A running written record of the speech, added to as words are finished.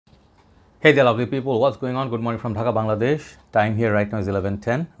Hey there, lovely people. What's going on? Good morning from Dhaka, Bangladesh. Time here right now is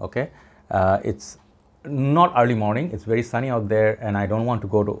 11:10. Okay, it's not early morning. It's very sunny out there, and I don't want to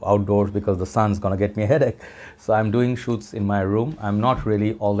go to outdoors because the sun's gonna get me a headache. So I'm doing shoots in my room. I'm not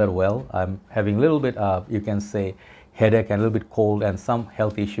really all that well. I'm having a little bit, you can say, headache and a little bit cold and some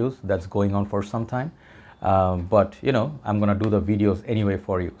health issues that's going on for some time. But you know, I'm gonna do the videos anyway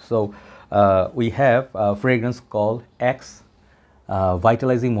for you. So we have a fragrance called X.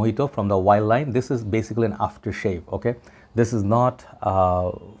 Vitalizing Mojito from the Wild line. This is basically an aftershave. Okay, this is not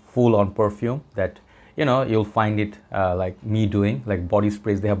full-on perfume that you'll find it like me doing, like body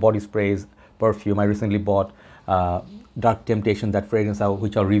sprays. They have body sprays, perfume. I recently bought Dark Temptation, that fragrance,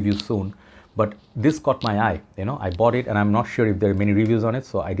 which I'll review soon. But this caught my eye. I bought it, and I'm not sure if there are many reviews on it,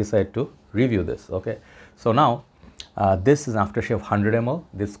 so I decided to review this. Okay, so now this is an aftershave 100 ml.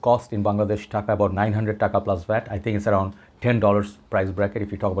 This cost in Bangladesh taka about 900 taka plus VAT. I think it's around $10 price bracket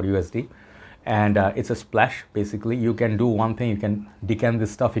if you talk about USD. And it's a splash. Basically, you can do one thing. You can decant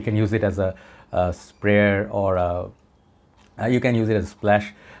this stuff. You can use it as a sprayer, or you can use it as a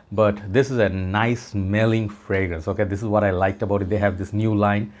splash. But this is a nice smelling fragrance. Okay, this is what I liked about it. They have this new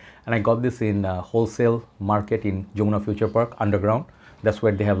line, and I got this in wholesale market in Jamuna Future Park underground. That's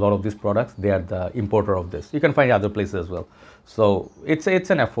where they have a lot of these products. They are the importer of this. You can find it other places as well. So it's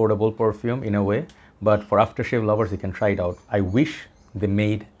an affordable perfume in a way, but for aftershave lovers, you can try it out. I wish they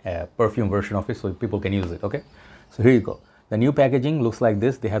made a perfume version of it so people can use it. Okay, so here you go. The new packaging looks like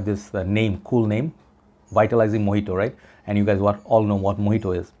this. They have this name, cool name, Vitalizing Mojito, right? And you guys all know what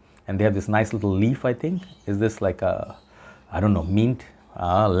mojito is. And they have this nice little leaf. I think, is this like a, I don't know, mint,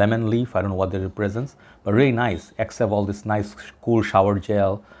 lemon leaf? I don't know what that represents, but really nice. Except all this nice cool shower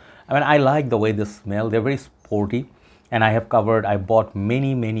gel. I mean, I like the way they smell. They're very sporty, and I bought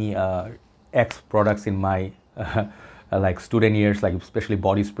many X products in my like student years, like especially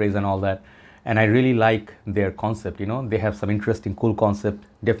body sprays and all that. And I really like their concept. They have some interesting, cool concept.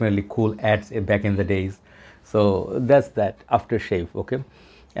 Definitely cool ads back in the days. So that's that aftershave. Okay,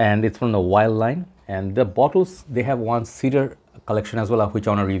 and it's from the Wild line. And the bottles, they have one cedar collection as well, which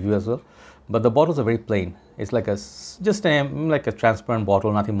I want to review as well. But the bottles are very plain. It's like like a transparent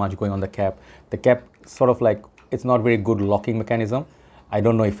bottle, nothing much going on the cap. The cap sort of like, it's not very good locking mechanism. I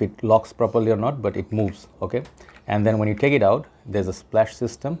don't know if it locks properly or not, but it moves. Okay, and then when you take it out, there's a splash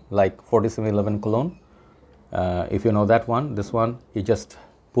system like 4711 cologne. If you know that one, this one, you just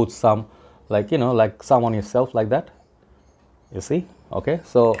put some, like like some on yourself, like that. You see? Okay,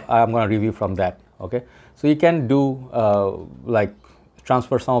 so I'm going to review from that. Okay, so you can do like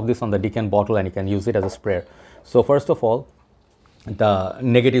transfer some of this on the Decant bottle, and you can use it as a sprayer. So first of all, the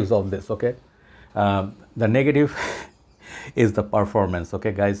negatives of this. Okay, the negative is the performance.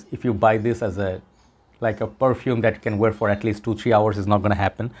 Okay guys, if you buy this as a perfume that you can wear for at least 2-3 hours, is not going to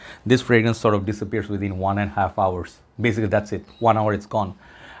happen. This fragrance sort of disappears within 1.5 hours. Basically that's it. 1 hour it's gone.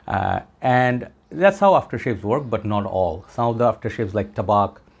 And that's how aftershaves work, but not all. Some of the aftershaves like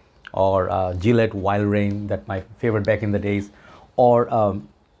Tabak or Gillette Wild Rain, that my favorite back in the days, or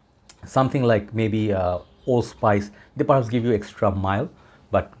something like maybe Old Spice, they perhaps give you extra mile,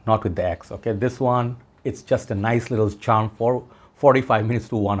 but not with the X. Okay, this one, it's just a nice little charm for 45 minutes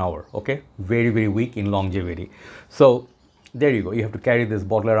to 1 hour. Okay, very weak in longevity. So there you go. You have to carry this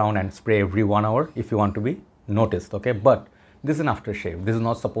bottle around and spray every 1 hour if you want to be noticed. Okay, but this is an aftershave. This is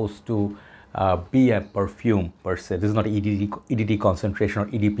not supposed to be a perfume per se. This is not EDT concentration or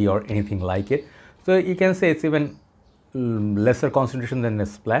EDP or anything like it. So you can say it's even lesser concentration than a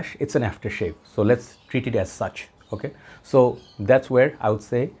splash. It's an aftershave, so let's treat it as such. Okay, so that's where I would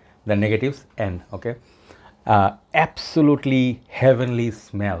say the negatives end. Okay, absolutely heavenly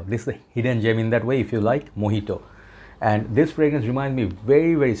smell. This is a hidden gem in that way, if you like, mojito. And this fragrance reminds me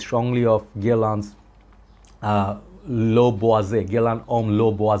very strongly of Guerlain's L'Eau Boisée, Guerlain Homme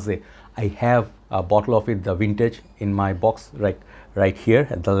L'Eau Boisée. I have a bottle of it, the vintage, in my box right here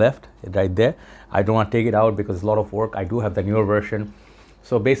at the left, right there. I don't want to take it out because it's a lot of work. I do have the newer version.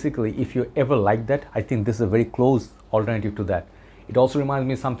 So basically, if you ever like that, I think this is a very close alternative to that. It also reminds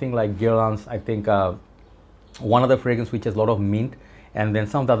me something like Guerlain's, I think, one other fragrance which has a lot of mint, and then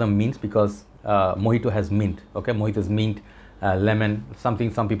some of the other mints, because mojito has mint. Okay, mojito is mint, lemon,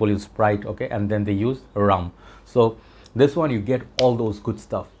 something. Some people use Sprite. Okay, and then they use rum. So this one, you get all those good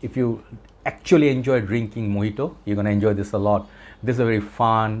stuff. If you actually enjoy drinking mojito, you're gonna enjoy this a lot. This is a very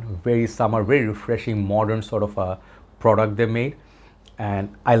fun, very summer, very refreshing, modern sort of a product they made,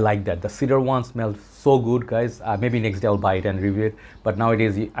 and I like that. The cedar one smells so good, guys. Maybe next day I'll buy it and review it, but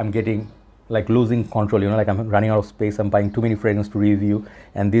nowadays I'm getting like losing control, like I'm running out of space. I'm buying too many fragrances to review,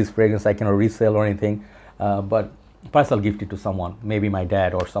 and these fragrances I cannot resell or anything. But Perhaps I'll gift it to someone, maybe my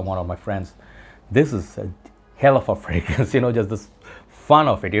dad or someone of my friends. This is a hell of a fragrance, you know, just this fun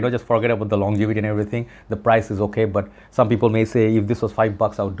of it, you know, just forget about the longevity and everything. The price is okay, but some people may say if this was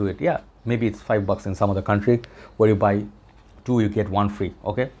 $5, I would do it. Yeah, maybe it's $5 in some other country where you buy 2, you get 1 free,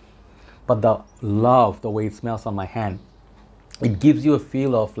 okay? But the love, the way it smells on my hand, it gives you a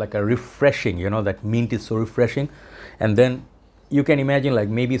feel of like a refreshing, you know, that mint is so refreshing. And then you can imagine like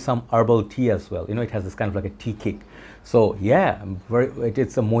maybe some herbal tea as well, you know, it has this kind of like a tea kick. So yeah,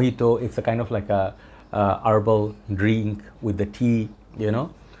 it's a mojito, it's a kind of like a herbal drink with the tea, you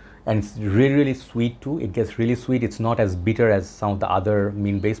know, and it's really, really sweet too. It gets really sweet. It's not as bitter as some of the other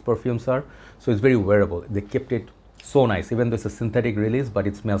mint based perfumes are. So it's very wearable. They kept it so nice, even though it's a synthetic release, but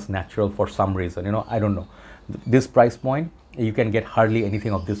it smells natural for some reason, you know, I don't know. This price point, you can get hardly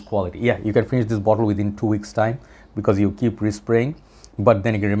anything of this quality. Yeah, you can finish this bottle within 2 weeks time because you keep respraying, but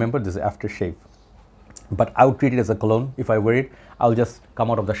then again, remember this is aftershave. But I would treat it as a cologne. If I wear it, I'll just come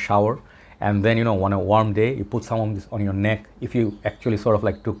out of the shower, and then, you know, on a warm day, you put some of this on your neck. If you actually sort of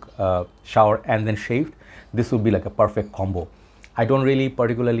like took a shower and then shaved, this would be like a perfect combo. I don't really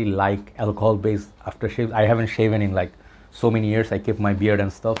particularly like alcohol-based aftershaves. I haven't shaven in like so many years. I keep my beard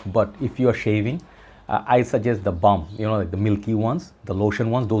and stuff. But if you are shaving, I suggest the balm, you know, like the milky ones, the lotion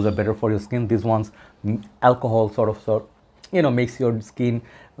ones. Those are better for your skin. These ones, alcohol sort of, you know, makes your skin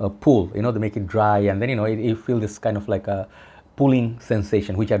pull. You know, they make it dry, and then, you know, you feel this kind of like a pulling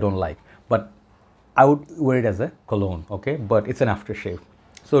sensation, which I don't like. But I would wear it as a cologne, okay? But it's an aftershave,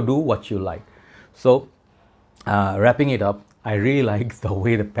 so do what you like. So wrapping it up, I really like the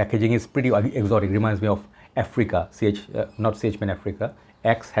way the packaging is pretty exotic. Reminds me of Africa, not CH Africa.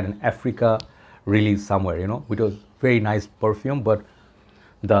 X had an Africa release somewhere, you know, which was very nice perfume, but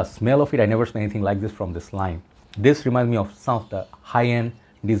the smell of it, I never smelled anything like this from this line. This reminds me of some of the high-end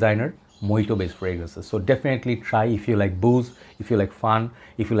designer mojito based fragrances. So definitely try if you like booze, if you like fun,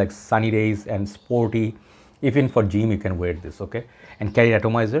 if you like sunny days and sporty. Even for gym you can wear this, okay? And carry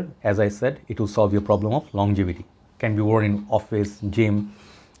atomizer. As I said, it will solve your problem of longevity. Can be worn in office, gym,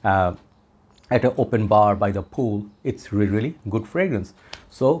 at an open bar, by the pool. It's really, really good fragrance.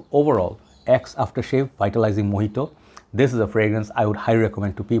 So overall, X Aftershave Vitalizing Mojito. This is a fragrance I would highly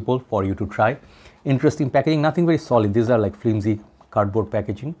recommend to people for you to try. Interesting packaging, nothing very solid. These are like flimsy cardboard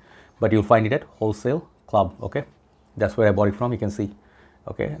packaging, but you'll find it at wholesale club, okay? That's where I bought it from, you can see,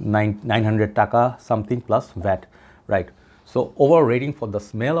 okay? 900 taka something plus VAT, right? So overall rating for the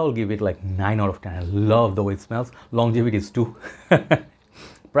smell, I'll give it like 9 out of 10. I love the way it smells. Longevity is 2.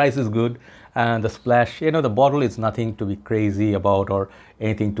 Price is good. And the splash, you know, the bottle is nothing to be crazy about or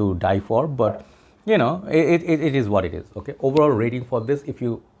anything to die for, but you know, it is what it is, okay? Overall rating for this, if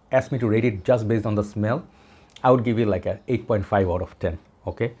you ask me to rate it just based on the smell, I would give it like a 8.5 out of 10,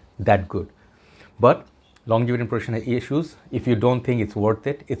 okay? That good. But longevity and protection issues, if you don't think it's worth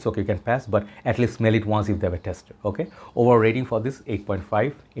it, it's okay, you can pass, but at least smell it once if they have a tester, okay? Overall rating for this,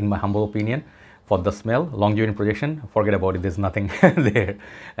 8.5 in my humble opinion. For the smell, longevity and projection, forget about it, there's nothing there.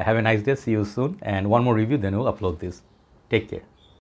 Have a nice day, see you soon, and one more review, then we'll upload this. Take care.